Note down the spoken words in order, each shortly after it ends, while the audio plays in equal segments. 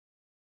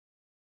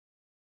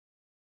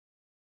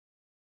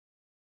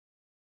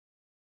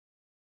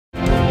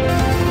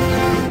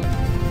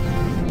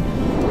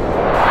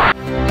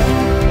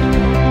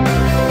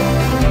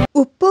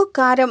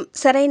కారం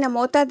సరైన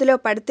మోతాదులో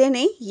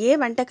పడితేనే ఏ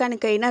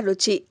వంటకానికైనా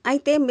రుచి.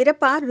 అయితే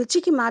మిరప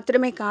రుచికి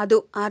మాత్రమే కాదు,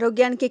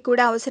 ఆరోగ్యానికి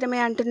కూడా అవసరమే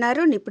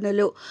అంటున్నారు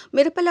నిపుణులు.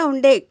 మిరపలో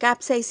ఉండే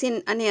క్యాప్సైసిన్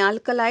అనే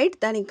ఆల్కలాయిడ్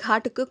దాని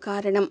ఘాటుకు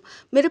కారణం.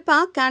 మిరప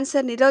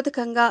క్యాన్సర్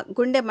నిరోధకంగా,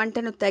 గుండె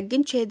మంటను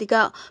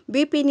తగ్గించేదిగా,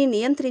 బీపీని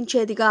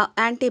నియంత్రించేదిగా,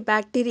 యాంటీ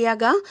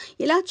బ్యాక్టీరియాగా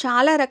ఇలా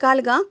చాలా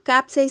రకాలుగా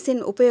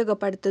క్యాప్సైసిన్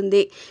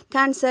ఉపయోగపడుతుంది.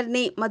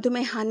 క్యాన్సర్ని,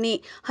 మధుమేహాన్ని,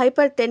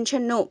 హైపర్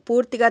టెన్షన్ను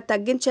పూర్తిగా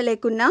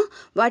తగ్గించలేకున్నా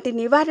వాటి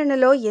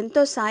నివారణలో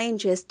ఎంతో సాయం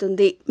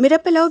చేస్తుంది.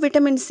 మిరపలో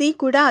విటమిన్ సి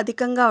కూడా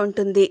అధికంగా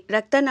ఉంటుంది.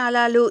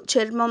 రక్తనాళాలు,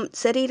 చర్మం,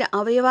 శరీర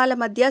అవయవాల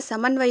మధ్య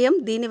సమన్వయం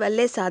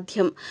దీనివల్లే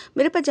సాధ్యం.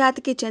 మిరప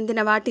జాతికి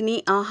చెందిన వాటిని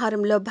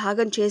ఆహారంలో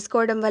భాగం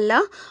చేసుకోవడం వల్ల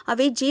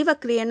అవి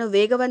జీవక్రియను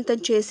వేగవంతం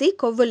చేసి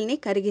కొవ్వుల్ని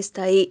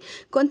కరిగిస్తాయి.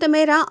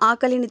 కొంతమేర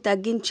ఆకలిని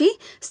తగ్గించి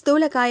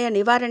స్థూలకాయ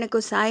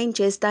నివారణకు సాయం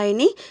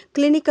చేస్తాయని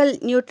క్లినికల్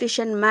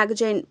న్యూట్రిషన్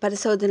మ్యాగజైన్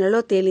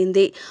పరిశోధనలో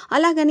తేలింది.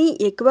 అలాగని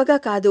ఎక్కువగా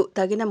కాదు,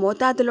 తగిన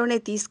మోతాదులోనే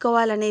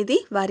తీసుకోవాలనేది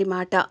వారి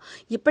మాట.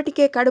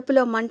 ఇప్పటికే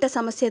కడుపులో మంట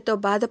సమస్యతో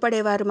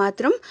బాధపడేవారు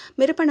మాత్రం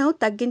మిరపను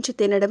తగ్గించి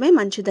తినడమే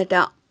మంచిదట.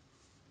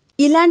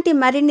 ఇలాంటి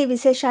మరిన్ని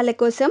విశేషాల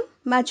కోసం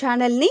మా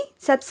ఛానల్ని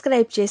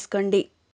సబ్స్క్రైబ్ చేసుకోండి.